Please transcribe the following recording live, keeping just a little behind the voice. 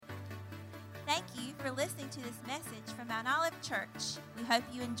Thank you for listening to this message from Mount Olive Church. We hope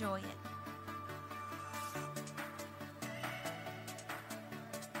you enjoy it.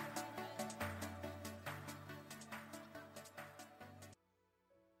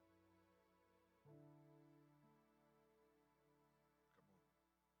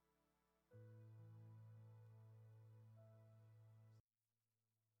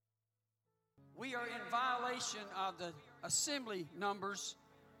 We are in violation of the assembly numbers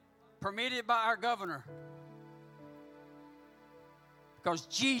permitted by our governor because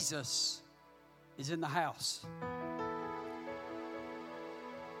Jesus is in the house.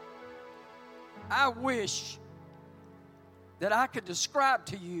 I wish that I could describe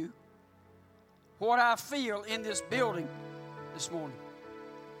to you what I feel in this building this morning.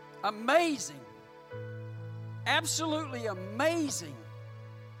 Amazing. Absolutely amazing.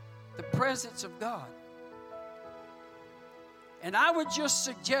 The presence of God. And I would just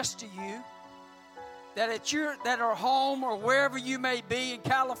suggest to you that that are home or wherever you may be in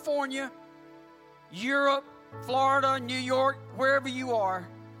California, Europe, Florida, New York, wherever you are,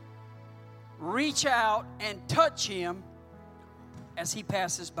 reach out and touch him as he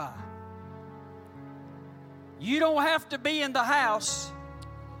passes by. You don't have to be in the house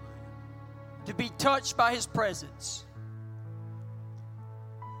to be touched by his presence.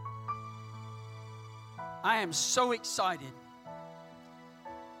 I am so excited.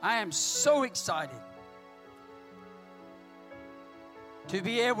 I am so excited to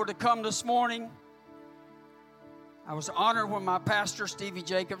be able to come this morning. I was honored when my pastor, Stevie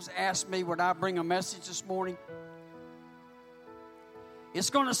Jacobs, asked me would I bring a message this morning.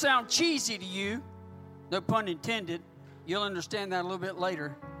 It's going to sound cheesy to you, no pun intended. You'll understand that a little bit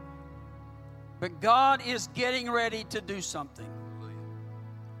later. But God is getting ready to do something.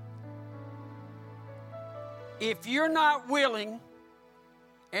 If you're not willing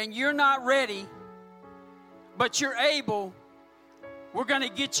and you're not ready, but you're able, we're going to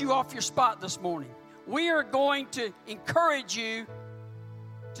get you off your spot this morning. We are going to encourage you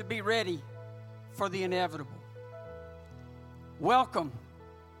to be ready for the inevitable. Welcome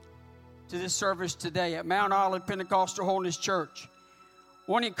to this service today at Mount Olive Pentecostal Holiness Church.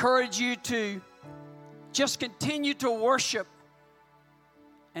 I want to encourage you to just continue to worship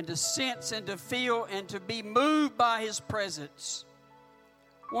and to sense and to feel and to be moved by his presence.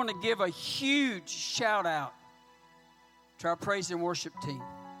 I want to give a huge shout out to our praise and worship team,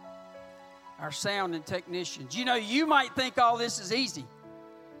 our sound and technicians. You know, you might think all this is easy,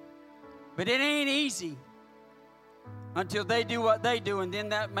 but it ain't easy until they do what they do, and then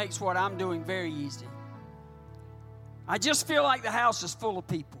that makes what I'm doing very easy. I just feel like the house is full of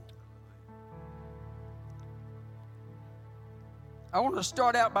people. I want to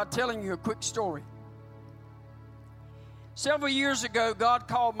start out by telling you a quick story. Several years ago, God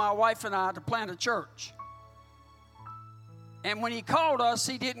called my wife and I to plant a church. And when he called us,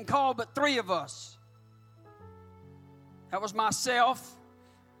 he didn't call but 3 of us. That was myself,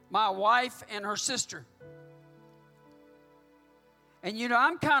 my wife, and her sister. And you know,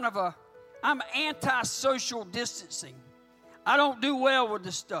 I'm anti-social distancing. I don't do well with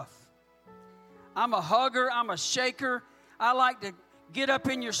this stuff. I'm a hugger, I'm a shaker. I like to get up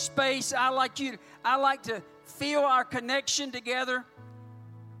in your space. I like to feel our connection together.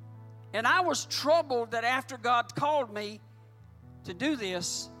 And I was troubled that after God called me to do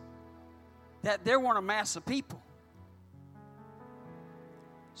this, that there weren't a mass of people.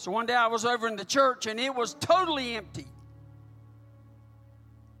 So one day I was over in the church and it was totally empty.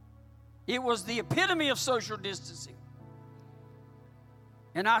 It was the epitome of social distancing.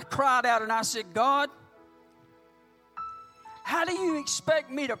 And I cried out and I said, God, how do you expect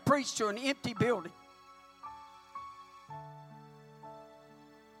me to preach to an empty building?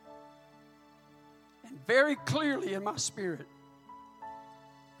 And very clearly in my spirit,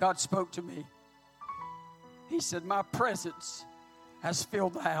 God spoke to me. He said, my presence has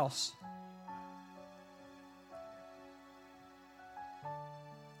filled the house.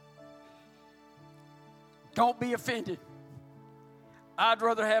 Don't be offended. I'd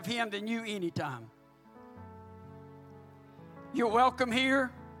rather have him than you anytime. You're welcome here,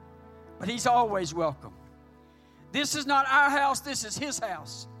 but he's always welcome. This is not our house, this is his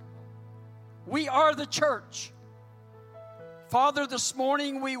house. We are the church. Father, this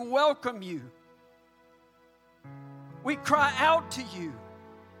morning we welcome you. We cry out to you.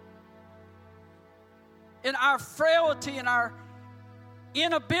 In our frailty and our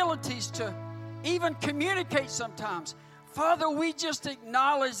inabilities to even communicate sometimes, Father, we just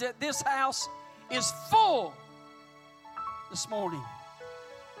acknowledge that this house is full this morning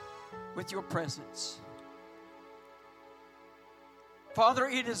with your presence. Father,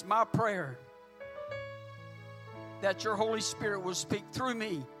 it is my prayer that your Holy Spirit will speak through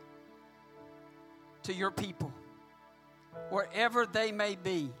me to your people, wherever they may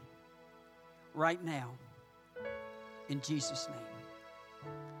be right now. In Jesus'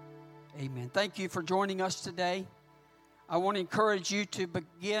 name, amen. Thank you for joining us today. I want to encourage you to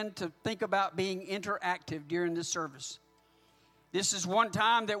begin to think about being interactive during this service. This is one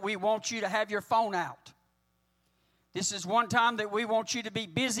time that we want you to have your phone out. This is one time that we want you to be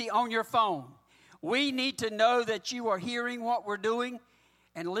busy on your phone. We need to know that you are hearing what we're doing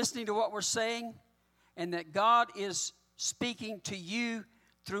and listening to what we're saying, and that God is speaking to you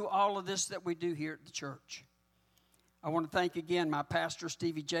through all of this that we do here at the church. I want to thank again my pastor,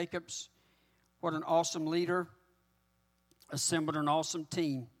 Stevie Jacobs. What an awesome leader. Assembled an awesome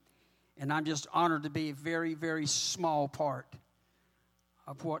team. And I'm just honored to be a very, very small part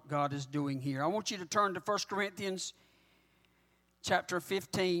of what God is doing here. I want you to turn to 1 Corinthians chapter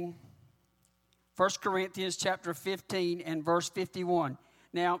 15. 1 Corinthians chapter 15 and verse 51.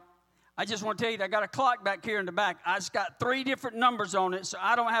 Now, I just want to tell you, I got a clock back here in the back. I just got 3 different numbers on it, so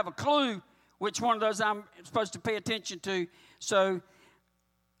I don't have a clue which one of those I'm supposed to pay attention to. So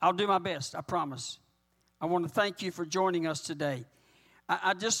I'll do my best, I promise. I want to thank you for joining us today.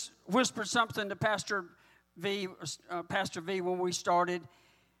 I just whispered something to Pastor V when we started.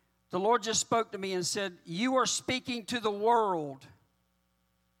 The Lord just spoke to me and said, you are speaking to the world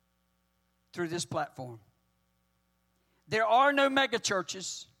through this platform. There are no mega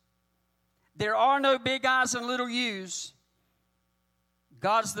churches. There are no big I's and little U's.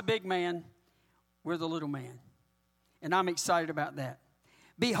 God's the big man. We're the little man. And I'm excited about that.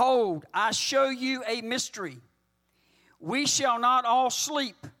 Behold, I show you a mystery. We shall not all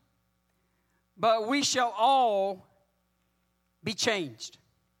sleep, but we shall all be changed.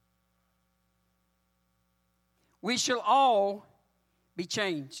 We shall all be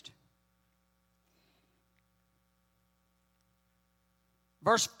changed.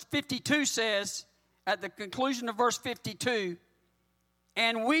 Verse 52 says, at the conclusion of verse 52,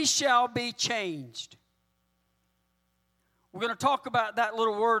 and we shall be changed. We're going to talk about that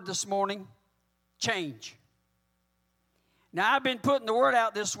little word this morning, change. Now, I've been putting the word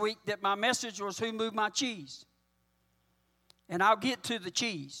out this week that my message was, who moved my cheese? And I'll get to the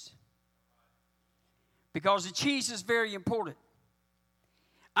cheese, because the cheese is very important.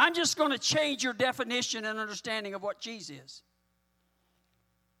 I'm just going to change your definition and understanding of what cheese is.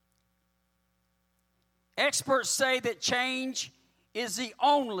 Experts say that change is the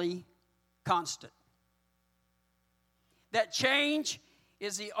only constant. That change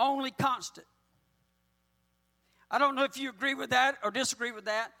is the only constant. I don't know if you agree with that or disagree with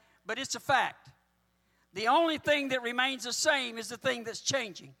that, but it's a fact. The only thing that remains the same is the thing that's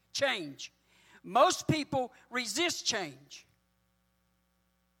changing. Change. Most people resist change.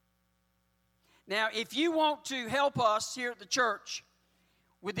 Now, if you want to help us here at the church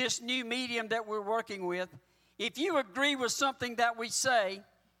with this new medium that we're working with, if you agree with something that we say,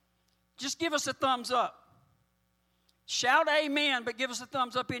 just give us a thumbs up. Shout amen, but give us a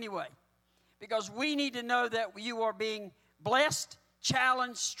thumbs up anyway. Because we need to know that you are being blessed,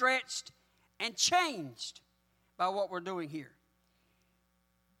 challenged, stretched, and changed by what we're doing here.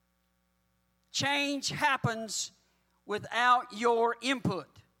 Change happens without your input.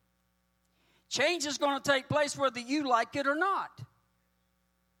 Change is going to take place whether you like it or not.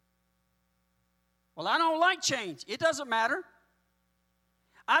 Well, I don't like change. It doesn't matter.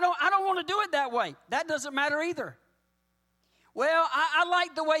 I don't want to do it that way. That doesn't matter either. Well, I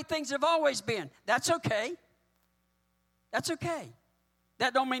like the way things have always been. That's okay. That's okay.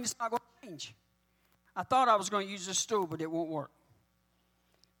 That don't mean it's not going to change. I thought I was going to use this stool, but it won't work.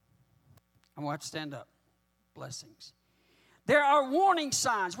 I'm going to have to stand up. Blessings. There are warning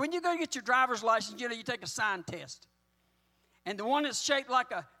signs. When you go get your driver's license, you take a sign test. And the one that's shaped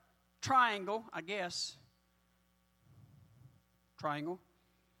like a triangle, I guess, triangle,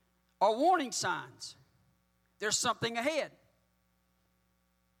 are warning signs. There's something ahead.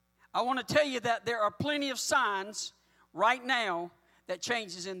 I want to tell you that there are plenty of signs right now that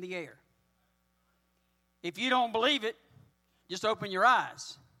change is in the air. If you don't believe it, just open your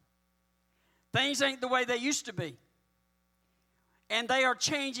eyes. Things ain't the way they used to be. And they are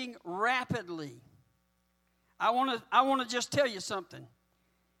changing rapidly. I want to just tell you something.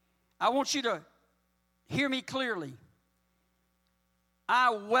 I want you to hear me clearly. I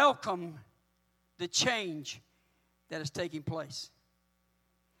welcome the change that is taking place.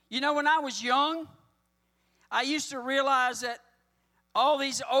 You know, when I was young, I used to realize that all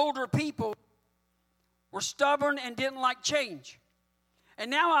these older people were stubborn and didn't like change.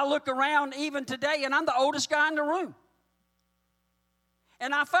 And now I look around even today, and I'm the oldest guy in the room.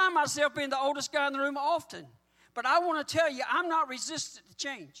 And I find myself being the oldest guy in the room often. But I want to tell you, I'm not resistant to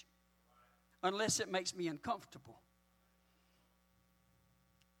change unless it makes me uncomfortable.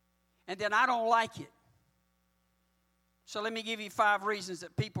 And then I don't like it. So let me give you 5 reasons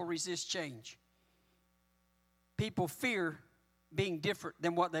that people resist change. People fear being different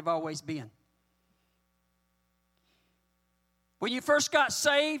than what they've always been. When you first got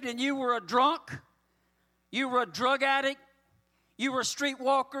saved and you were a drunk, you were a drug addict, you were a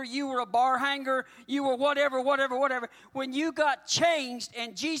streetwalker, you were a bar hanger, you were whatever. When you got changed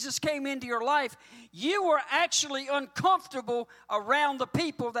and Jesus came into your life, you were actually uncomfortable around the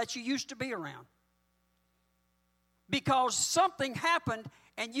people that you used to be around. Because something happened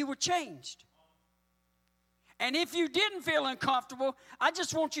and you were changed. And if you didn't feel uncomfortable, I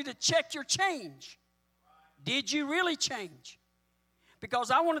just want you to check your change. Did you really change? Because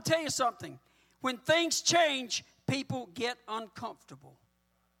I want to tell you something. When things change, people get uncomfortable.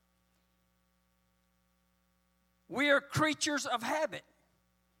 We are creatures of habit.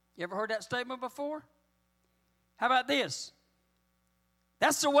 You ever heard that statement before? How about this?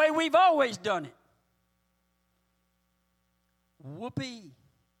 That's the way we've always done it. Whoopee.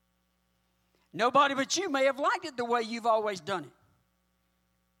 Nobody but you may have liked it the way you've always done it.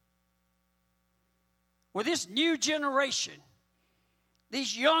 With this new generation,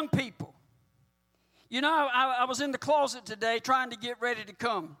 these young people. You know, I was in the closet today trying to get ready to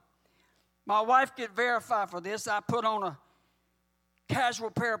come. My wife could verify for this. I put on a casual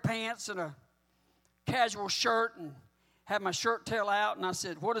pair of pants and a casual shirt and had my shirt tail out, and I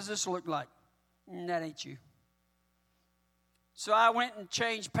said, "What does this look like?" That ain't you. So I went and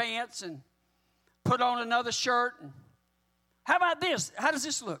changed pants and put on another shirt. And how about this? How does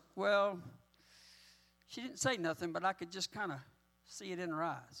this look? Well, she didn't say nothing, but I could just kind of see it in her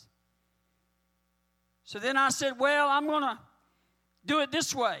eyes. So then I said, well, I'm going to do it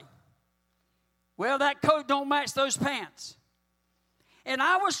this way. Well, that coat don't match those pants. And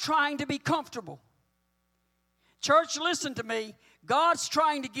I was trying to be comfortable. Church, listen to me. God's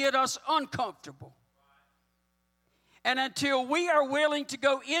trying to get us uncomfortable. And until we are willing to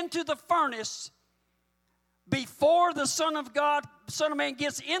go into the furnace before the Son of Man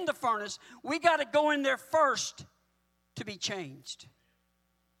gets in the furnace, we got to go in there first to be changed.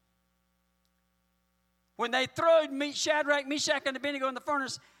 When they threw Shadrach, Meshach, and Abednego in the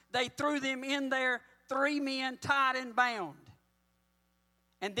furnace, they threw them in there, 3 men tied and bound.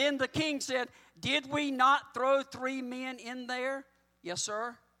 And then the king said, "Did we not throw 3 men in there?" "Yes,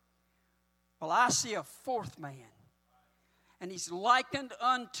 sir." "Well, I see a 4th man, and he's likened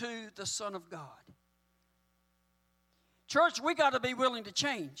unto the Son of God." Church, we got to be willing to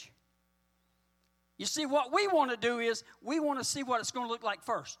change. You see, what we want to do is we want to see what it's going to look like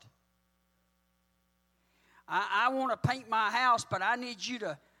first. I want to paint my house, but I need you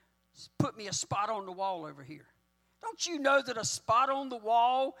to put me a spot on the wall over here. Don't you know that a spot on the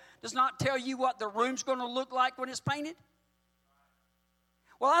wall does not tell you what the room's going to look like when it's painted?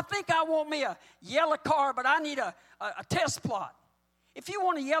 Well, I think I want me a yellow car, but I need a test plot. If you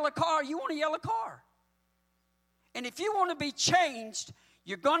want a yellow car, you want a yellow car. And if you want to be changed,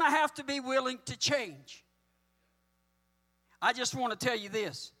 you're going to have to be willing to change. I just want to tell you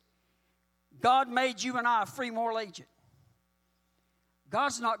this. God made you and I a free moral agent.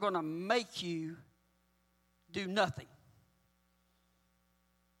 God's not going to make you do nothing.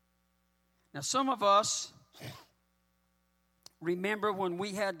 Now, some of us remember when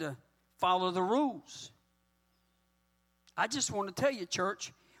we had to follow the rules. I just want to tell you,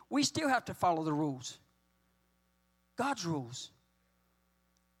 church, we still have to follow the rules. God's rules.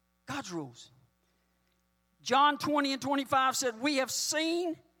 God's rules. John 20 and 25 said, "We have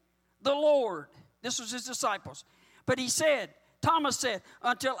seen the Lord." This was his disciples. But he said, Thomas said,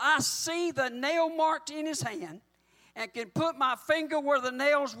 "Until I see the nail marked in his hand and can put my finger where the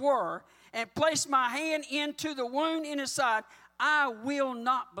nails were and place my hand into the wound in his side, I will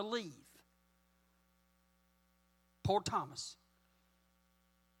not believe." Poor Thomas.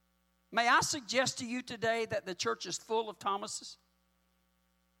 May I suggest to you today that the church is full of Thomases?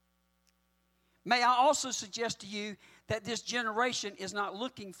 May I also suggest to you that this generation is not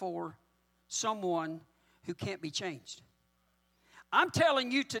looking for someone who can't be changed. I'm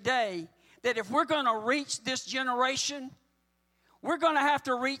telling you today that if we're going to reach this generation, we're going to have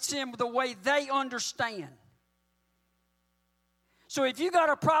to reach them the way they understand. So if you got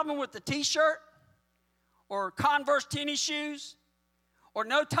a problem with the t-shirt or Converse tennis shoes or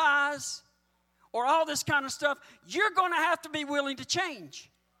no ties or all this kind of stuff, you're going to have to be willing to change.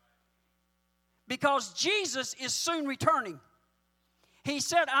 Because Jesus is soon returning. He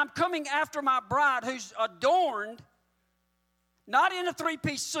said, "I'm coming after my bride who's adorned, not in a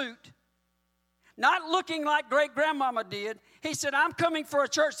 3-piece suit, Not looking like great-grandmama did. He said, I'm coming for a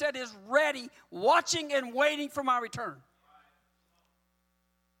church that is ready, watching and waiting for my return.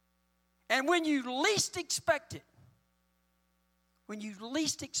 And when you least expect it,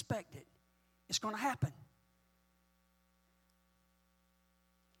 it's going to happen.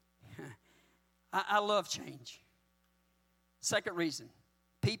 I love change. Second reason,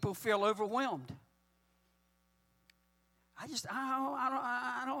 people feel overwhelmed. I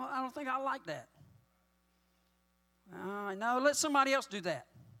don't think I like that. No, let somebody else do that.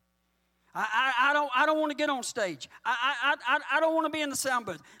 I don't want to get on stage. I don't want to be in the sound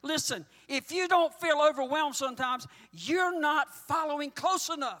booth. Listen, if you don't feel overwhelmed sometimes, you're not following close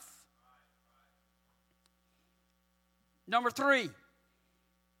enough. Number 3,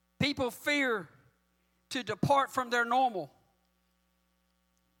 people fear to depart from their normal.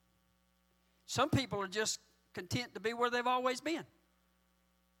 Some people are just content to be where they've always been.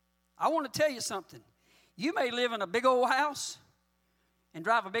 I want to tell you something. You may live in a big old house and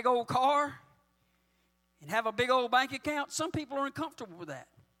drive a big old car and have a big old bank account. Some people are uncomfortable with that.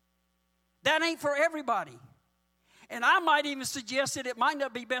 That ain't for everybody. And I might even suggest that it might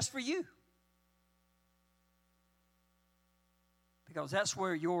not be best for you. Because that's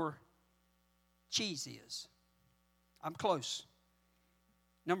where your cheese is. I'm close.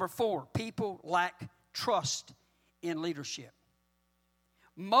 Number 4, people lack trust in leadership.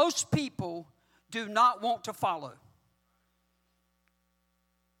 Most people do not want to follow.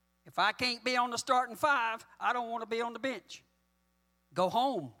 If I can't be on the starting 5, I don't want to be on the bench. Go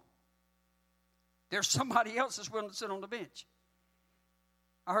home. There's somebody else that's willing to sit on the bench.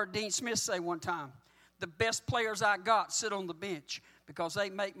 I heard Dean Smith say one time, the best players I got sit on the bench because they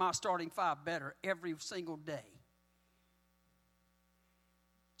make my starting 5 better every single day.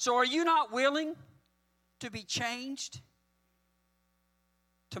 So are you not willing to be changed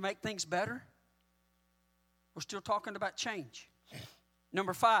to make things better? We're still talking about change.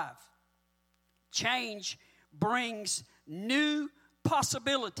 Number 5, change brings new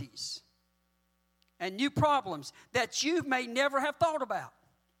possibilities and new problems that you may never have thought about.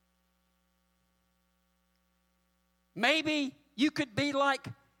 Maybe you could be like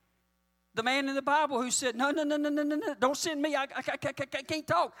the man in the Bible who said, no, don't send me. I can't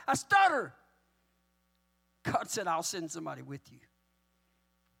talk. I stutter. God said, I'll send somebody with you.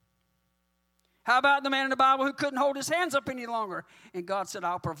 How about the man in the Bible who couldn't hold his hands up any longer? And God said,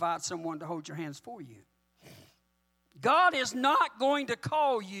 I'll provide someone to hold your hands for you. God is not going to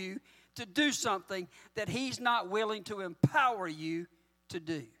call you to do something that He's not willing to empower you to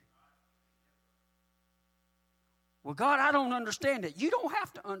do. Well, God, I don't understand it. You don't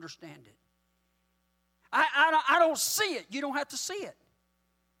have to understand it. I don't see it. You don't have to see it.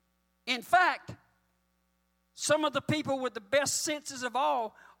 In fact, some of the people with the best senses of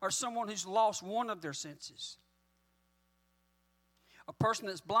all are someone who's lost one of their senses. A person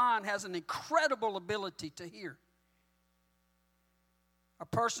that's blind has an incredible ability to hear. A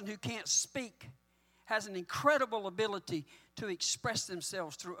person who can't speak has an incredible ability to express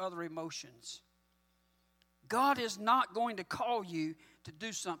themselves through other emotions. God is not going to call you to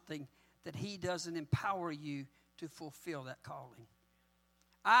do something that He doesn't empower you to fulfill that calling.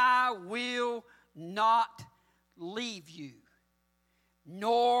 I will not leave you,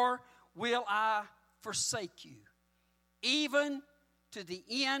 nor will I forsake you, even to the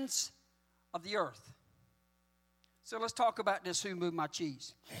ends of the earth. So let's talk about this Who Moved My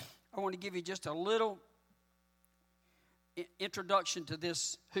Cheese. I want to give you just a little introduction to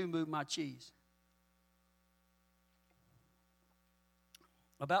this Who Moved My Cheese.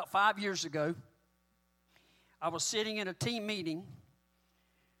 About 5 years ago, I was sitting in a team meeting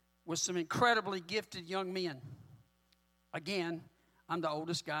with some incredibly gifted young men. Again, I'm the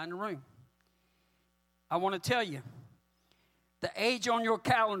oldest guy in the room. I want to tell you, the age on your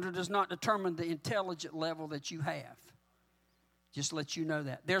calendar does not determine the intelligent level that you have. Just let you know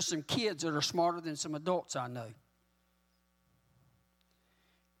that. There's some kids that are smarter than some adults I know.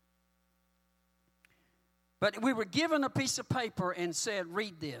 But we were given a piece of paper and said,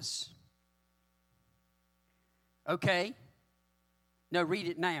 read this. Okay. No, read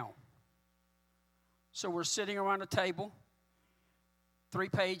it now. So we're sitting around a table, 3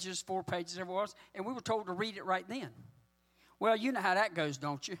 pages, 4 pages, whatever it was, and we were told to read it right then. Well, you know how that goes,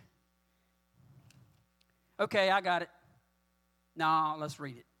 don't you? Okay, I got it. No, let's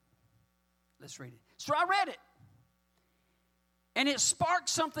read it. Let's read it. So I read it. And it sparked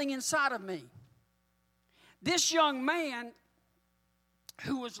something inside of me. This young man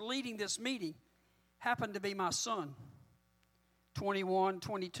who was leading this meeting happened to be my son. 21,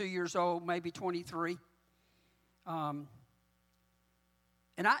 22 years old, maybe 23.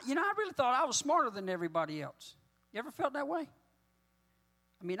 And I really thought I was smarter than everybody else. You ever felt that way?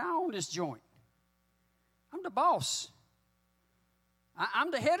 I mean, I own this joint. I'm the boss.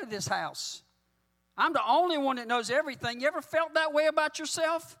 I'm the head of this house. I'm the only one that knows everything. You ever felt that way about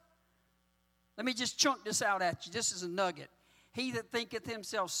yourself? Let me just chunk this out at you. This is a nugget. He that thinketh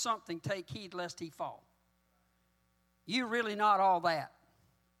himself something, take heed lest he fall. You're really not all that.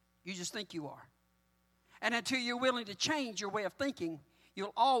 You just think you are. And until you're willing to change your way of thinking,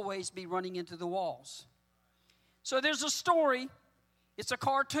 you'll always be running into the walls. So there's a story. It's a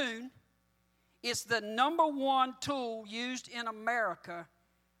cartoon. It's the number one tool used in America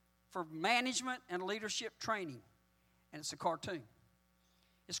for management and leadership training. And it's a cartoon.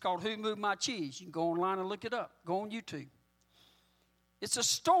 It's called Who Moved My Cheese? You can go online and look it up. Go on YouTube. It's a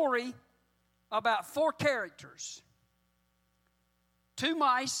story about 4 characters. 2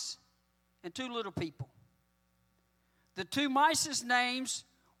 mice and 2 little people. The 2 mice's names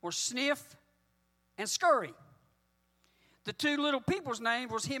were Sniff and Scurry. The 2 little people's name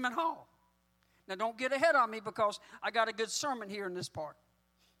was Him and Haw. Now don't get ahead of me because I got a good sermon here in this part.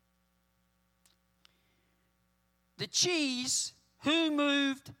 The cheese, who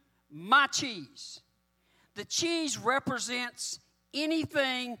moved my cheese? The cheese represents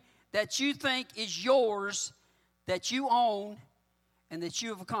anything that you think is yours, that you own, and that you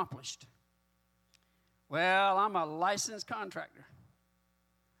have accomplished. Well, I'm a licensed contractor.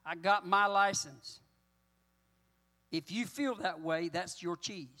 I got my license. If you feel that way, that's your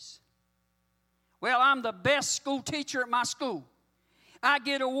cheese. Well, I'm the best school teacher at my school. I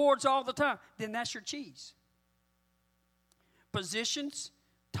get awards all the time. Then that's your cheese. Positions,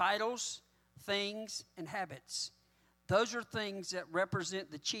 titles, things, and habits. Those are things that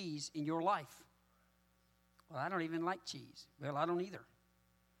represent the cheese in your life. Well, I don't even like cheese. Well, I don't either.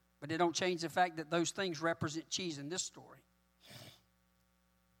 But it don't change the fact that those things represent cheese in this story.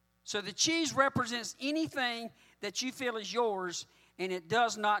 So the cheese represents anything that you feel is yours, and it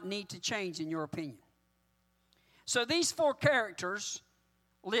does not need to change in your opinion. So these 4 characters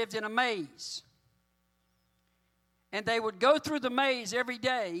lived in a maze. And they would go through the maze every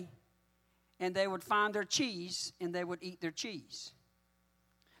day, and they would find their cheese, and they would eat their cheese.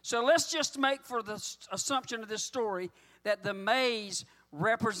 So let's just make for the assumption of this story that the maze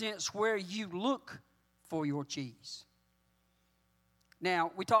represents where you look for your cheese.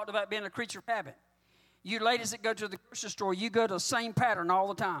 Now, we talked about being a creature of habit. You ladies that go to the grocery store, you go to the same pattern all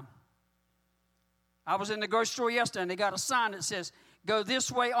the time. I was in the grocery store yesterday, and they got a sign that says, go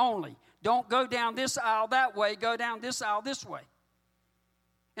this way only. Don't go down this aisle that way. Go down this aisle this way.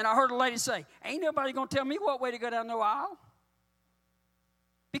 And I heard a lady say, ain't nobody going to tell me what way to go down no aisle.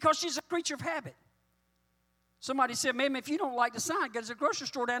 Because she's a creature of habit. Somebody said, ma'am, if you don't like the sign, go to the grocery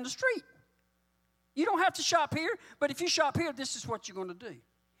store down the street. You don't have to shop here, but if you shop here, this is what you're going to do.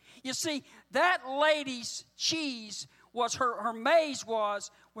 You see, that lady's cheese was her maze was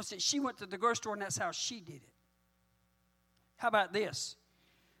that she went to the grocery store and that's how she did it. How about this?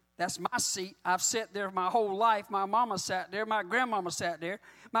 That's my seat. I've sat there my whole life. My mama sat there. My grandmama sat there.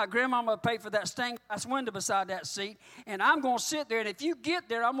 My grandmama paid for that stained glass window beside that seat. And I'm going to sit there, and if you get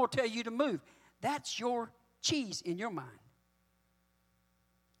there, I'm going to tell you to move. That's your cheese in your mind.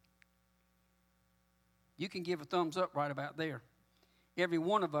 You can give a thumbs up right about there. Every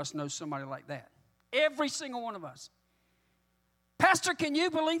one of us knows somebody like that. Every single one of us. Pastor, can you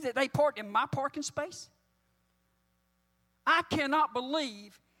believe that they parked in my parking space? I cannot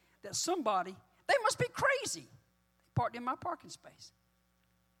believe that somebody, they must be crazy. They parked in my parking space.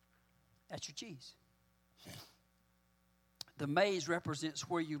 That's your cheese. The maze represents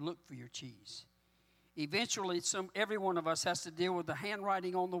where you look for your cheese. Eventually, every one of us has to deal with the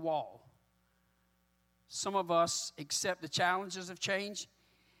handwriting on the wall. Some of us accept the challenges of change,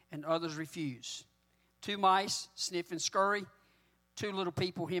 and others refuse. 2 mice, Sniff and Scurry. 2 little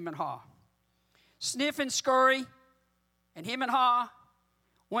people, Him and Haw. Sniff and Scurry and Him and Haw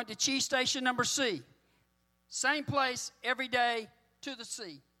went to cheese station number C. Same place every day to the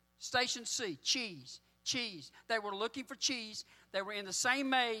C. Station C, cheese. They were looking for cheese. They were in the same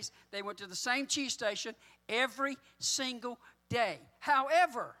maze. They went to the same cheese station every single day.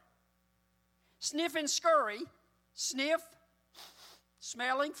 However, Sniff and Scurry, Sniff,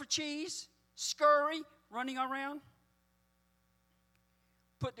 smelling for cheese, Scurry, running around,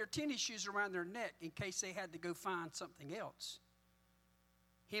 put their tennis shoes around their neck in case they had to go find something else.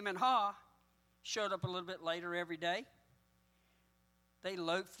 Him and Haw showed up a little bit later every day. They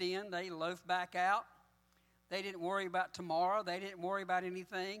loafed in, they loafed back out. They didn't worry about tomorrow. They didn't worry about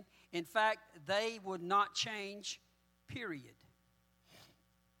anything. In fact, they would not change, period.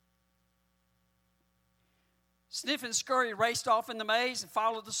 Sniff and Scurry raced off in the maze and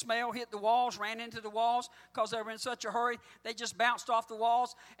followed the smell, hit the walls, ran into the walls because they were in such a hurry. They just bounced off the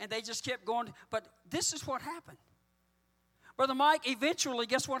walls and they just kept going. But this is what happened. Brother Mike, eventually,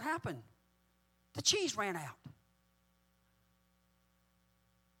 guess what happened? The cheese ran out.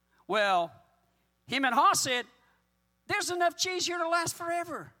 Well, him and Haw said, there's enough cheese here to last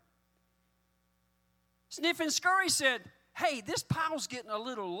forever. Sniff and Scurry said, hey, this pile's getting a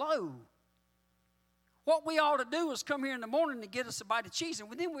little low. What we ought to do is come here in the morning and get us a bite of cheese, and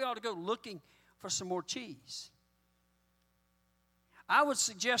then we ought to go looking for some more cheese. I would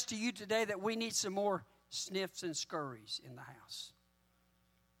suggest to you today that we need some more sniffs and scurries in the house.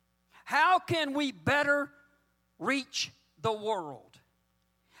 How can we better reach the world?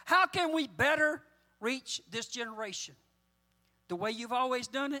 How can we better reach this generation? The way you've always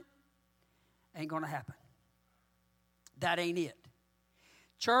done it ain't going to happen. That ain't it.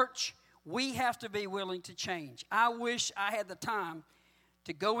 Church, we have to be willing to change. I wish I had the time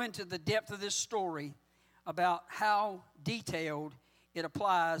to go into the depth of this story about how detailed it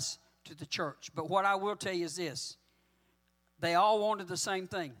applies to the church. But what I will tell you is this. They all wanted the same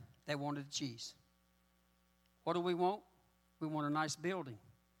thing. They wanted the cheese. What do we want? We want a nice building.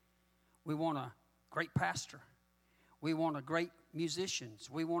 We want a great pastor. We want a great musicians.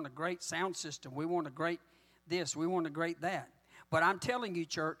 We want a great sound system. We want a great this. We want a great that. But I'm telling you,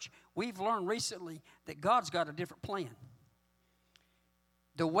 church, we've learned recently that God's got a different plan.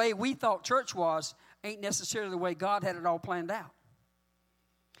 The way we thought church was ain't necessarily the way God had it all planned out.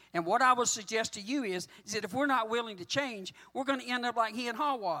 And what I would suggest to you is that if we're not willing to change, we're going to end up like he and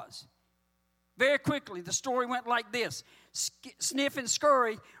Haw was. Very quickly, the story went like this. Sniff and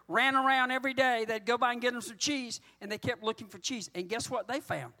Scurry ran around every day. They'd go by and get them some cheese, and they kept looking for cheese. And guess what they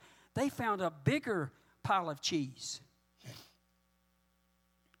found? They found a bigger pile of cheese.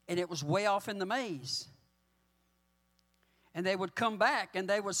 And it was way off in the maze. And they would come back, and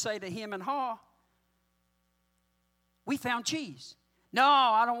they would say to him and Haw, we found cheese. No,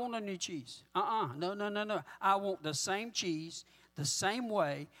 I don't want a new cheese. No. I want the same cheese, the same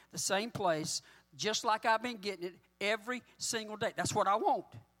way, the same place, just like I've been getting it every single day. That's what I want.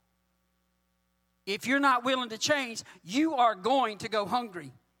 If you're not willing to change, you are going to go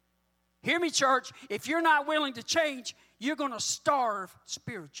hungry. Hear me, church. If you're not willing to change, you're going to starve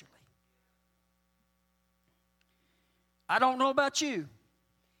spiritually. I don't know about you,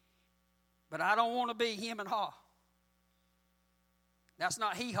 but I don't want to be him and Haw. That's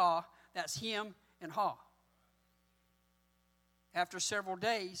not he-haw, that's him and Haw. After several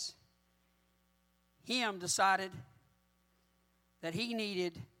days, him decided that he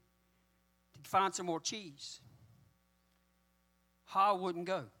needed to find some more cheese. Haw wouldn't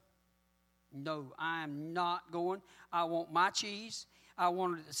go. No, I'm not going. I want my cheese. I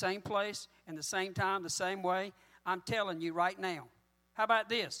want it at the same place and the same time, the same way. I'm telling you right now. How about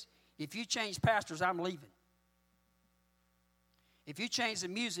this? If you change pastors, I'm leaving. If you change the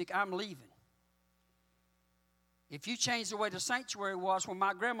music, I'm leaving. If you change the way the sanctuary was when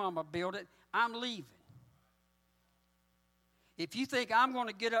my grandmama built it, I'm leaving. If you think I'm going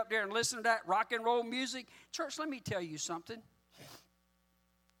to get up there and listen to that rock and roll music, church, let me tell you something.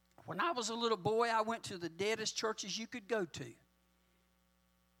 When I was a little boy, I went to the deadest churches you could go to.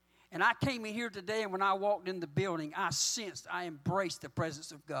 And I came in here today, and when I walked in the building, I embraced the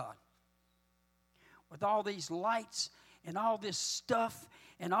presence of God. With all these lights and all this stuff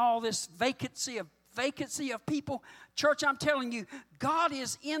and all this vacancy of people. Church, I'm telling you, God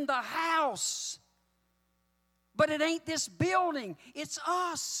is in the house. But it ain't this building. It's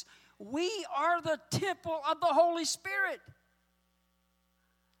us. We are the temple of the Holy Spirit.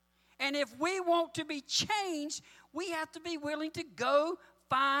 And if we want to be changed, we have to be willing to go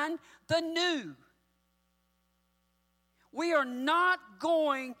find the new. We are not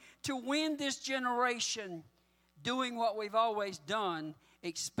going to win this generation doing what we've always done,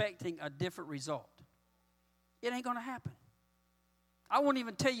 expecting a different result. It ain't going to happen. I won't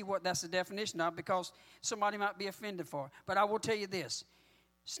even tell you what that's the definition of because somebody might be offended for it. But I will tell you this.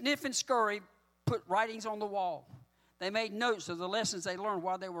 Sniff and Scurry put writings on the wall. They made notes of the lessons they learned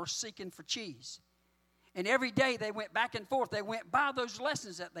while they were seeking for cheese. And every day they went back and forth. They went by those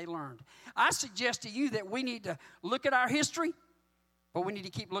lessons that they learned. I suggest to you that we need to look at our history, but we need to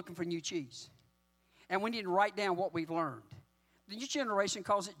keep looking for new cheese. And we need to write down what we've learned. The new generation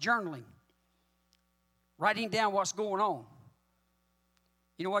calls it journaling. Writing down what's going on.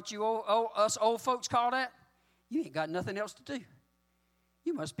 You know what us old folks call that? You ain't got nothing else to do.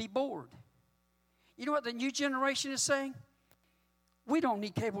 You must be bored. You know what the new generation is saying? We don't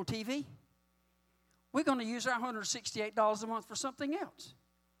need cable TV. We're going to use our $168 a month for something else.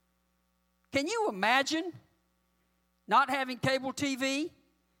 Can you imagine not having cable TV,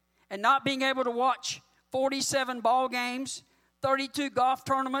 and not being able to watch 47 ball games, 32 golf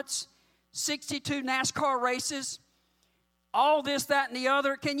tournaments, 62 NASCAR races, all this, that, and the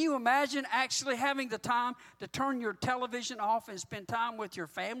other. Can you imagine actually having the time to turn your television off and spend time with your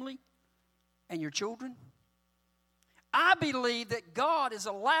family and your children? I believe that God has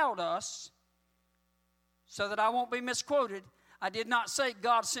allowed us, so that I won't be misquoted, I did not say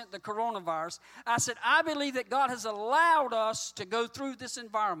God sent the coronavirus. I said I believe that God has allowed us to go through this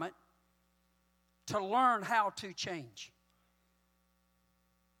environment to learn how to change.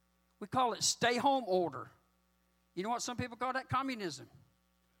 We call it stay-home order. You know what some people call that? Communism.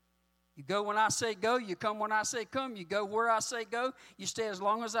 You go when I say go. You come when I say come. You go where I say go. You stay as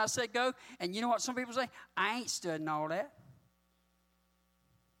long as I say go. And you know what some people say? I ain't studying all that.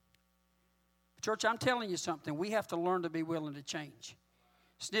 Church, I'm telling you something. We have to learn to be willing to change.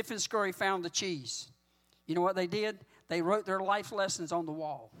 Sniff and Scurry found the cheese. You know what they did? They wrote their life lessons on the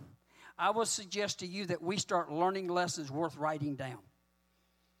wall. I would suggest to you that we start learning lessons worth writing down.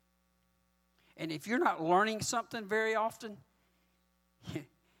 And if you're not learning something very often,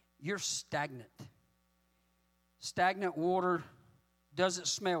 you're stagnant. Stagnant water doesn't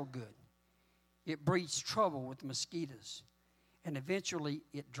smell good. It breeds trouble with mosquitoes. And eventually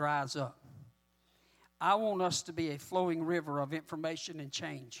it dries up. I want us to be a flowing river of information and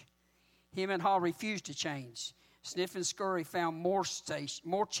change. Him and Haw refused to change. Sniff and Scurry found more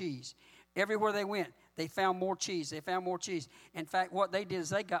cheese. Everywhere they went, they found more cheese. They found more cheese. In fact, what they did is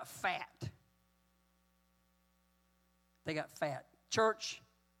they got fat. They got fat. Church,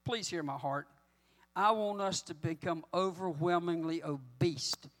 please hear my heart. I want us to become overwhelmingly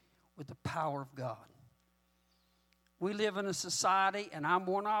obese with the power of God. We live in a society, and I'm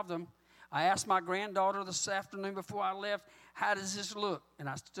one of them. I asked my granddaughter this afternoon before I left, how does this look? And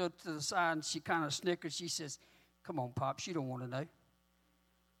I stood to the side, and she kind of snickered. She says, come on, Pops, you don't want to know.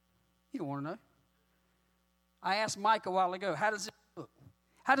 You don't want to know. I asked Mike a while ago, how does it look?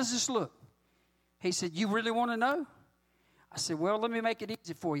 How does this look? He said, you really want to know? I said, well, let me make it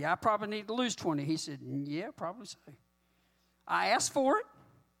easy for you. I probably need to lose 20. He said, yeah, probably so. I asked for it.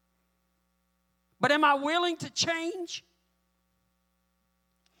 But am I willing to change?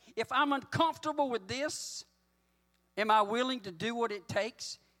 If I'm uncomfortable with this, am I willing to do what it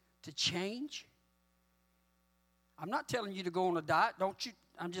takes to change? I'm not telling you to go on a diet. Don't you?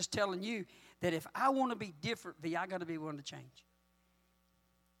 I'm just telling you that if I want to be different, I got to be willing to change.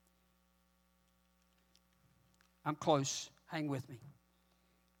 I'm close. Hang with me.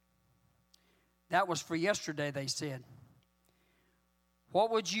 That was for yesterday, they said.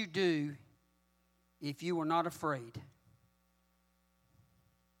 What would you do if you were not afraid?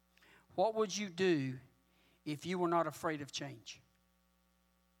 What would you do if you were not afraid of change?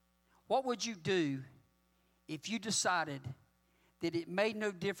 What would you do if you decided that it made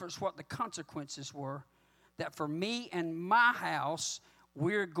no difference what the consequences were, that for me and my house,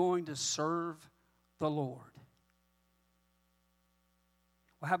 we're going to serve the Lord?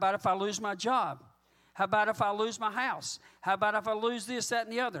 Well, how about if I lose my job? How about if I lose my house? How about if I lose this, that,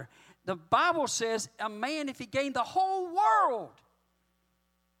 and the other? The Bible says a man, if he gained the whole world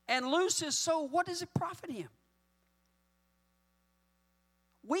and lose his soul, what does it profit him?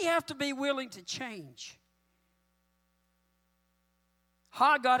 We have to be willing to change.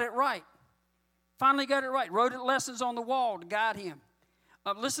 Haw got it right. Finally got it right. Wrote lessons on the wall to guide him.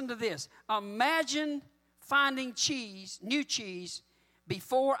 Listen to this. Imagine finding new cheese,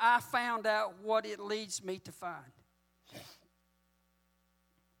 before I found out what it leads me to find.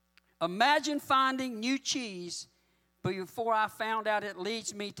 Imagine finding new cheese before I found out it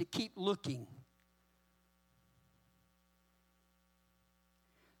leads me to keep looking.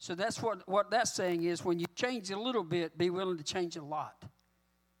 So that's what that's saying is when you change a little bit, be willing to change a lot.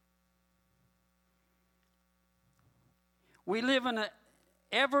 We live in an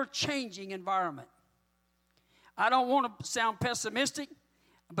ever-changing environment. I don't want to sound pessimistic,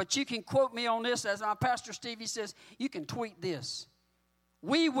 but you can quote me on this. As our pastor Stevie says, you can tweet this.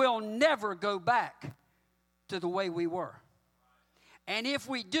 We will never go back to the way we were. And if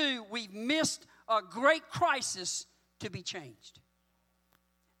we do, we've missed a great crisis to be changed.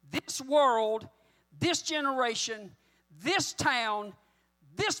 This world, this generation, this town,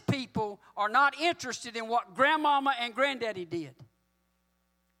 this people are not interested in what grandmama and granddaddy did.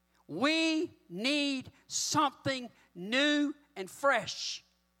 We need something new and fresh.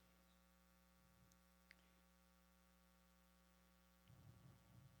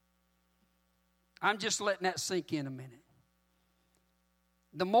 I'm just letting that sink in a minute.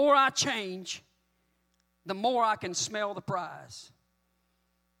 The more I change, the more I can smell the prize.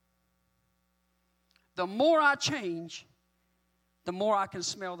 the more I change, the more I can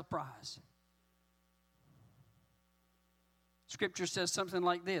smell the prize. Scripture says something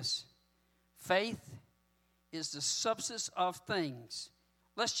like this. Faith is the substance of things.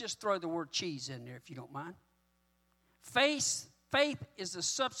 Let's just throw the word cheese in there if you don't mind. Faith is the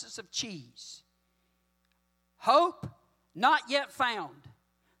substance of cheese. Hope not yet found.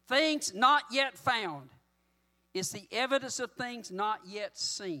 Things not yet found. It's the evidence of things not yet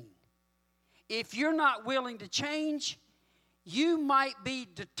seen. If you're not willing to change, you might be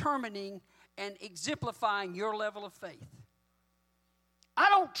determining and exemplifying your level of faith. I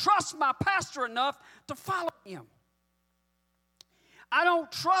don't trust my pastor enough to follow him. I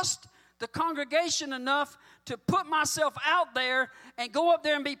don't trust the congregation enough to put myself out there and go up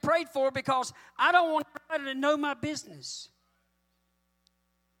there and be prayed for because I don't want everybody to know my business.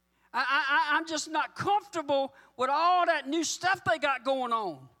 I'm just not comfortable with all that new stuff they got going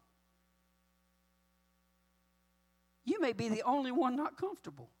on. You may be the only one not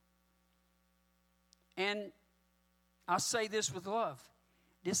comfortable. And I say this with love.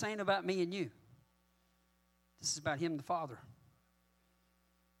 This ain't about me and you. This is about him, the Father.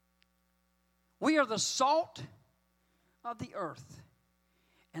 We are the salt of the earth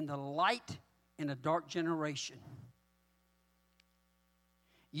and the light in a dark generation.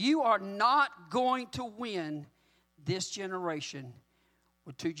 You are not going to win this generation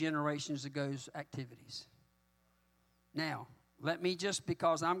with 2 generations ago's activities. Now, let me just,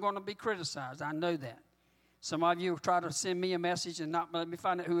 because I'm going to be criticized, I know that. Some of you try to send me a message and not let me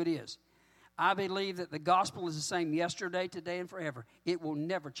find out who it is. I believe that the gospel is the same yesterday, today, and forever. It will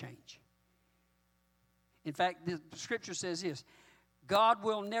never change. In fact, the scripture says this, God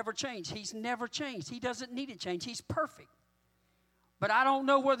will never change. He's never changed. He doesn't need to change. He's perfect. But I don't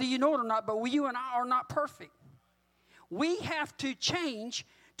know whether you know it or not, but you and I are not perfect. We have to change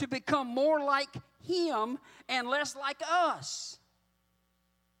to become more like him and less like us.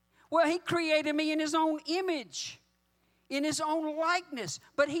 Well, he created me in his own image, in his own likeness.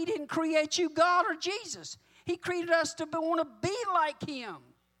 But he didn't create you, God or Jesus. He created us to want to be like him.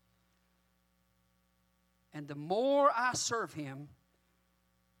 And the more I serve him,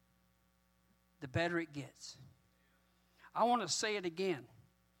 the better it gets. I want to say it again.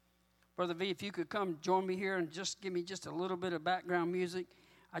 Brother V, if you could come join me here and just give me just a little bit of background music.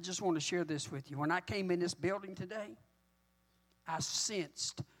 I just want to share this with you. When I came in this building today, I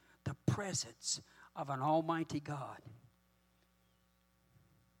sensed the presence of an almighty God.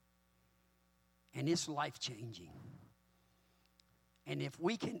 And it's life-changing. And if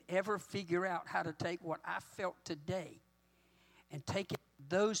we can ever figure out how to take what I felt today and take it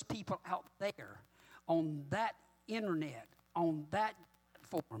to those people out there on that internet, on that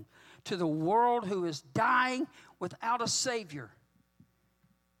platform, to the world who is dying without a Savior,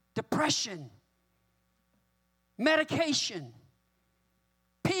 depression, medication,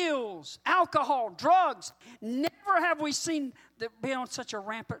 pills, alcohol, drugs. Never have we seen that be on such a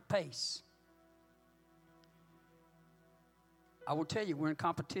rampant pace. I will tell you, we're in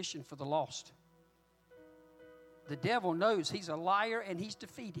competition for the lost. The devil knows he's a liar and he's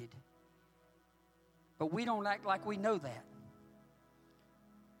defeated. But we don't act like we know that.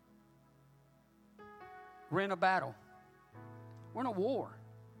 We're in a battle. We're in a war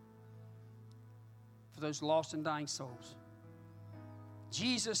for those lost and dying souls.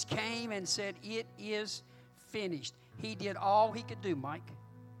 Jesus came and said, "It is finished." He did all he could do, Mike.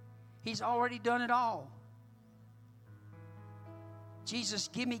 He's already done it all. Jesus,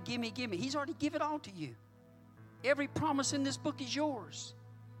 give me. He's already given it all to you. Every promise in this book is yours.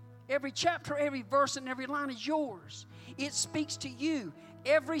 Every chapter, every verse, and every line is yours. It speaks to you.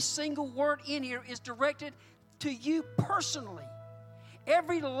 Every single word in here is directed to you personally.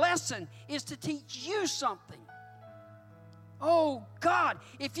 Every lesson is to teach you something. Oh, God,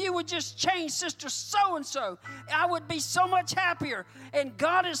 if you would just change Sister so-and-so, I would be so much happier. And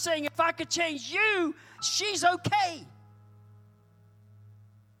God is saying, if I could change you, she's okay.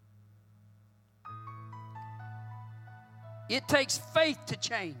 It takes faith to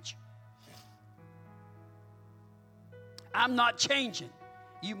change. I'm not changing.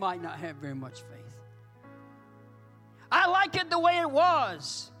 You might not have very much faith. I like it the way it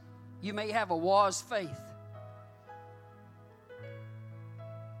was. You may have a was faith.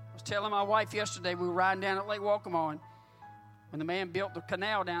 I was telling my wife yesterday, we were riding down at Lake Waccamaw, when the man built the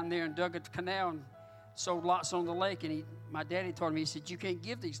canal down there and dug a canal and sold lots on the lake, and my daddy told me, he said, "You can't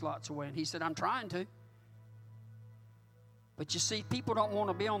give these lots away." And he said, "I'm trying to." But you see, people don't want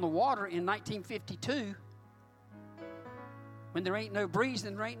to be on the water in 1952 when there ain't no breeze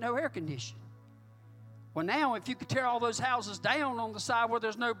and there ain't no air conditioning. Well, now, if you could tear all those houses down on the side where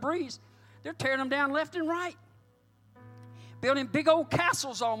there's no breeze, They're tearing them down left and right. Building big old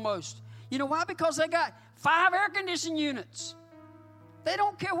castles almost. You know why? Because they got 5 air conditioning units. They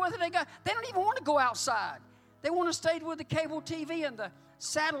don't care whether they don't even want to go outside. They want to stay with the cable TV and the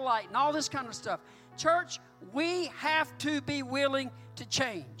satellite and all this kind of stuff. Church, we have to be willing to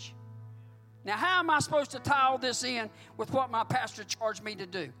change. Now, how am I supposed to tie all this in with what my pastor charged me to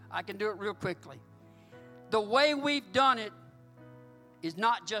do? I can do it real quickly. The way we've done it is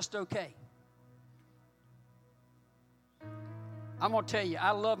not just okay. I'm going to tell you,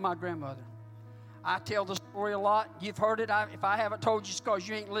 I love my grandmother. I tell the story a lot. You've heard it. If I haven't told you, it's because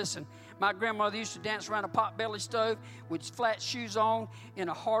you ain't listened. My grandmother used to dance around a pot-belly stove with flat shoes on in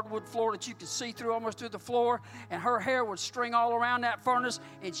a hardwood floor that you could see through almost through the floor, and her hair would string all around that furnace,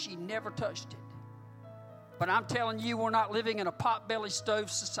 and she never touched it. But I'm telling you, we're not living in a pot-belly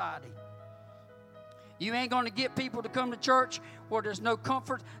stove society. You ain't going to get people to come to church where there's no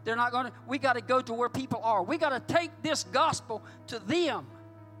comfort. They're not going to. We got to go to where people are. We got to take this gospel to them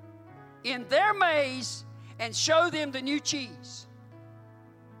in their maze and show them the new cheese.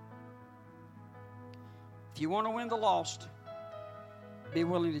 If you want to win the lost, be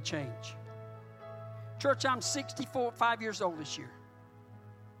willing to change. Church, I'm 5 years old this year.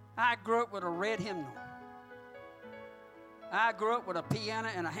 I grew up with a red hymnal. I grew up with a piano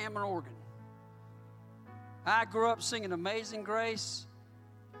and a Hammond organ. I grew up singing Amazing Grace,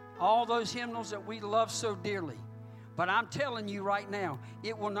 all those hymnals that we love so dearly. But I'm telling you right now,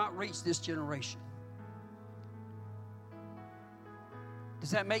 it will not reach this generation. Does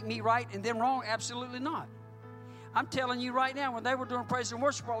that make me right and them wrong? Absolutely not. I'm telling you right now, when they were doing praise and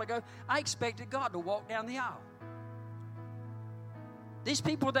worship a while ago, I expected God to walk down the aisle. These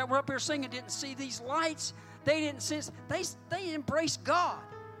people that were up here singing didn't see these lights. They didn't sense. They embraced God.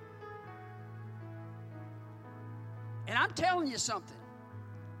 And I'm telling you something.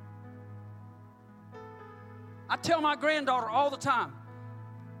 I tell my granddaughter all the time.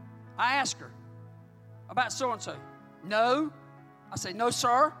 I ask her about so-and-so. No. I say, no,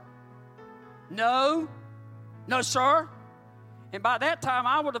 sir. No. No, sir. And by that time,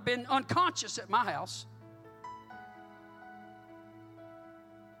 I would have been unconscious at my house.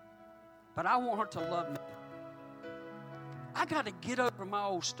 But I want her to love me. I got to get over my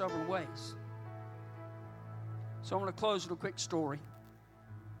old stubborn ways. So I'm going to close with a quick story.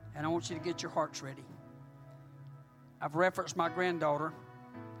 And I want you to get your hearts ready. I've referenced my granddaughter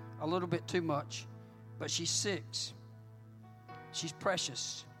a little bit too much, but she's 6. She's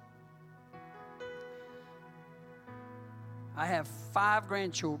precious. I have 5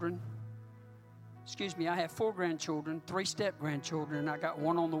 grandchildren. I have 4 grandchildren, 3 step-grandchildren, and I got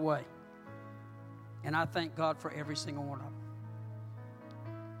 1 on the way. And I thank God for every single one of them.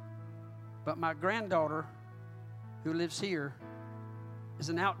 But my granddaughter, who lives here, is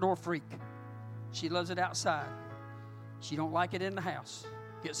an outdoor freak. She loves it outside. She don't like it in the house.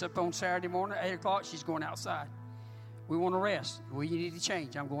 Gets up on Saturday morning at 8 o'clock, she's going outside. We want to rest. Well, you need to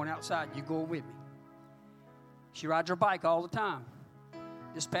change. I'm going outside. You going with me. She rides her bike all the time.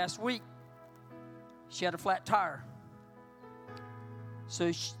 This past week, she had a flat tire.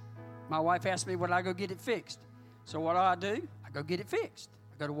 So my wife asked me, would I go get it fixed? So what do? I go get it fixed.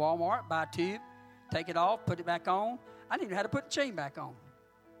 I go to Walmart, buy a tube, take it off, put it back on. I didn't even know how to put the chain back on.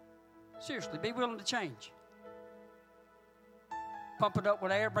 Seriously, be willing to change. Pump it up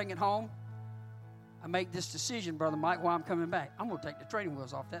with air, bring it home. I make this decision, Brother Mike, while I'm coming back. I'm going to take the training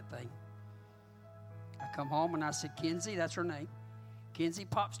wheels off that thing. I come home and I said, Kenzie, that's her name. Kenzie,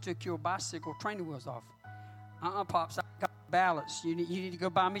 Pops took your bicycle training wheels off. Pops, I got ballots. You need to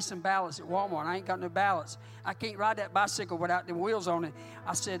go buy me some ballots at Walmart. I ain't got no ballots. I can't ride that bicycle without the wheels on it.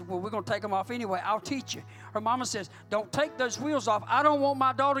 I said, well, we're going to take them off anyway. I'll teach you. Her mama says, don't take those wheels off. I don't want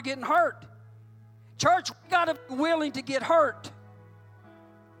my daughter getting hurt. Church, we got to be willing to get hurt.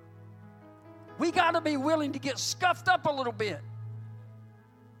 We got to be willing to get scuffed up a little bit.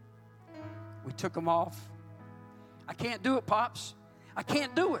 We took them off. I can't do it, Pops. I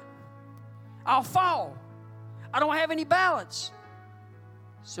can't do it. I'll fall. I don't have any balance.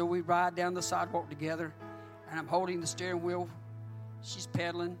 So we ride down the sidewalk together, and I'm holding the steering wheel. She's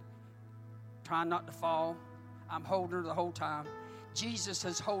pedaling, trying not to fall. I'm holding her the whole time. Jesus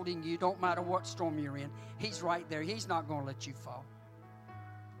is holding you, don't matter what storm you're in. He's right there. He's not going to let you fall.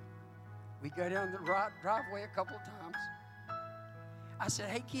 We go down the driveway a couple of times. I said,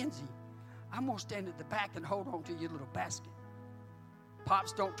 hey, Kenzie, I'm going to stand at the back and hold on to your little basket.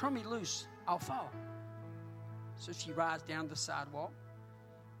 Pops, don't turn me loose. I'll fall. So she rides down the sidewalk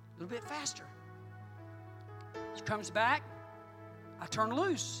a little bit faster. She comes back. I turn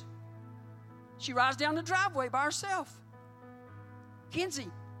loose. She rides down the driveway by herself.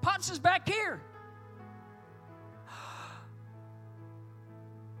 Kenzie, Potts is back here.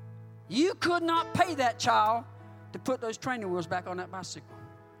 You could not pay that child to put those training wheels back on that bicycle.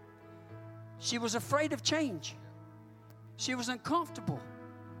 She was afraid of change. She was uncomfortable.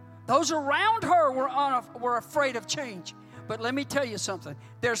 Those around her were afraid of change. But let me tell you something.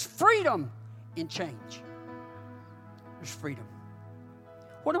 There's freedom in change. There's freedom.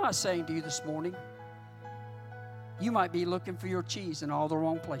 What am I saying to you this morning? You might be looking for your cheese in all the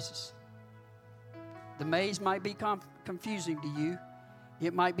wrong places. The maze might be confusing to you.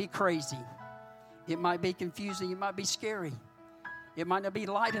 It might be crazy. It might be confusing. It might be scary. It might not be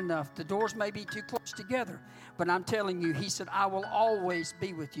light enough. The doors may be too close together. But I'm telling you, he said, I will always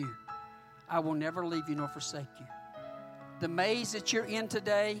be with you. I will never leave you nor forsake you. The maze that you're in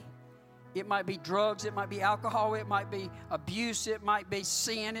today, it might be drugs, it might be alcohol, it might be abuse, it might be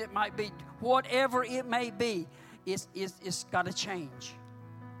sin, it might be whatever it may be. It's got to change.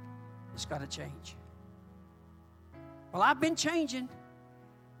 It's got to change. Well, I've been changing.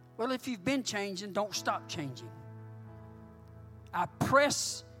 Well, if you've been changing, don't stop changing. I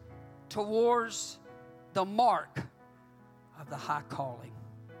press towards the mark of the high calling.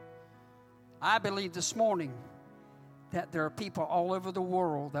 I believe this morning that there are people all over the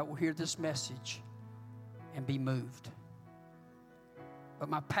world that will hear this message and be moved. But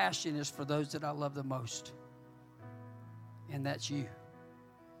my passion is for those that I love the most. And that's you.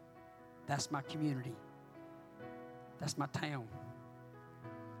 That's my community. That's my town.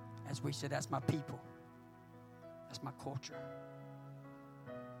 As we said, that's my people. That's my culture.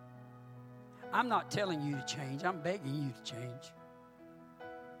 I'm not telling you to change. I'm begging you to change.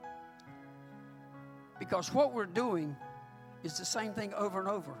 Because what we're doing is the same thing over and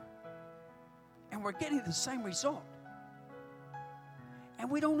over. And we're getting the same result. And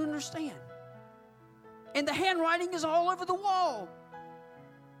we don't understand. And the handwriting is all over the wall.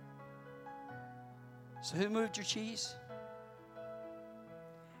 So who moved your cheese?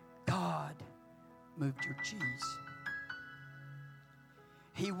 God moved your cheese.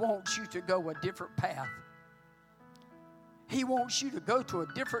 He wants you to go a different path. He wants you to go to a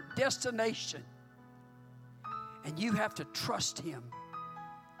different destination. And you have to trust Him.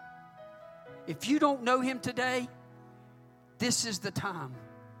 If you don't know Him today, this is the time.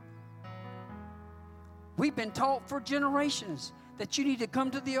 We've been taught for generations that you need to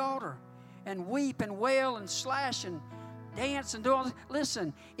come to the altar and weep and wail and slash and dance and do all this.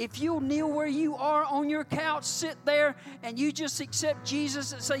 Listen, if you'll kneel where you are on your couch, sit there, and you just accept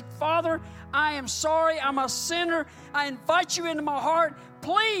Jesus and say, Father, I am sorry, I'm a sinner. I invite you into my heart.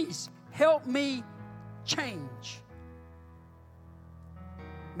 Please help me change.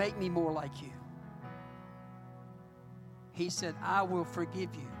 Make me more like you. He said, I will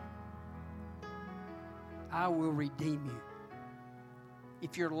forgive you. I will redeem you.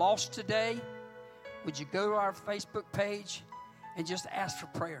 If you're lost today, would you go to our Facebook page and just ask for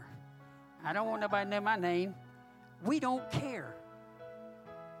prayer? I don't want nobody to know my name. We don't care.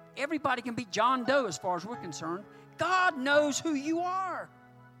 Everybody can be John Doe as far as we're concerned. God knows who you are.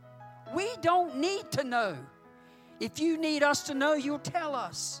 We don't need to know. If you need us to know, you'll tell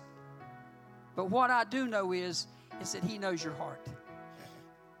us. But what I do know is that He knows your heart.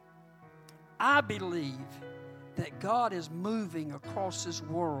 I believe that God is moving across this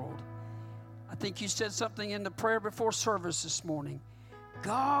world. I think you said something in the prayer before service this morning.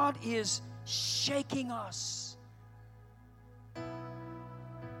 God is shaking us.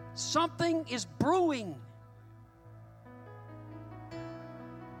 Something is brewing.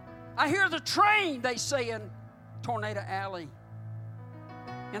 I hear the train, they say, in Tornado Alley.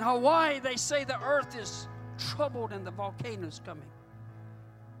 In Hawaii, they say the earth is troubled and the volcano's coming.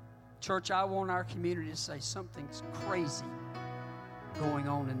 Church, I want our community to say something's crazy going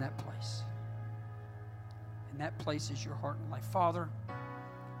on in that place. And that place is your heart and life. Father,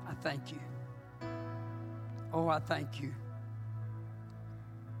 I thank you. Oh, I thank you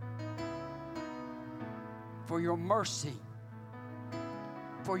for your mercy,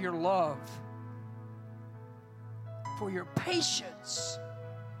 for your love, for your patience.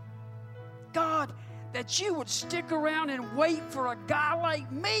 God, that you would stick around and wait for a guy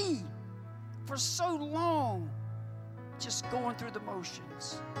like me for so long, just going through the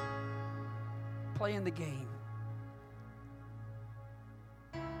motions, playing the game.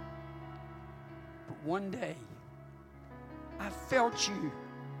 But one day, I felt you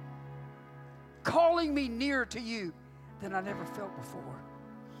calling me nearer to you than I never felt before.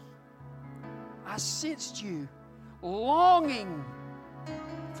 I sensed you longing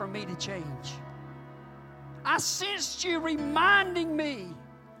for me to change. I sensed you reminding me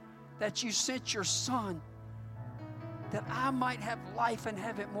that you sent your Son that I might have life and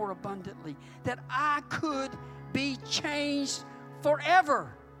have it more abundantly, that I could be changed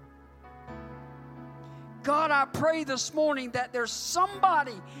forever. God, I pray this morning that there's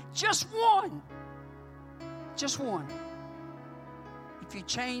somebody, just one, if you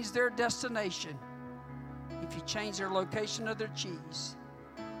change their destination, if you change their location of their cheese,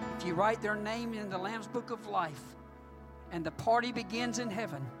 if you write their name in the Lamb's Book of Life, and the party begins in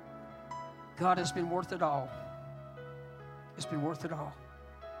heaven, God, it's been worth it all. It's been worth it all.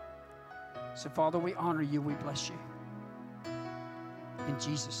 So, Father, we honor you. We bless you. In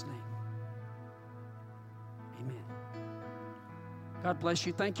Jesus' name. Amen. God bless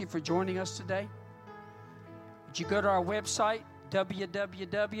you. Thank you for joining us today. Would you go to our website,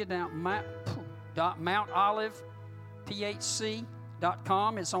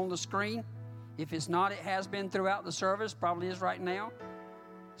 www.mountolivephc.com. It's on the screen. If it's not, it has been throughout the service. Probably is right now.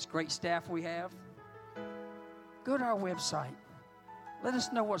 It's great staff we have. Go to our website. Let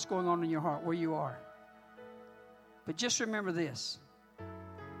us know what's going on in your heart, where you are. But just remember this.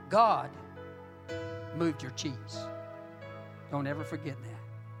 God moved your cheese. Don't ever forget that.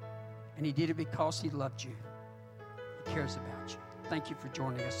 And He did it because He loved you. He cares about you. Thank you for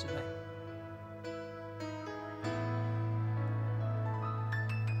joining us today.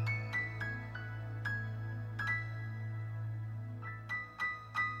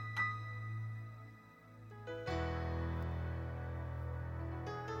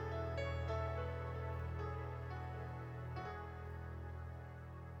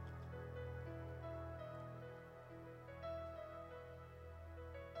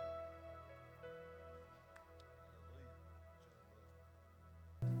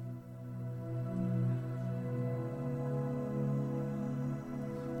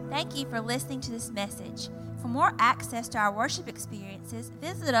 Thank you for listening to this message. For more access to our worship experiences,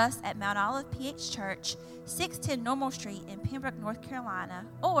 visit us at Mount Olive PH Church, 610 Normal Street in Pembroke, North Carolina,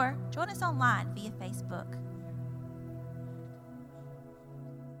 or join us online via Facebook.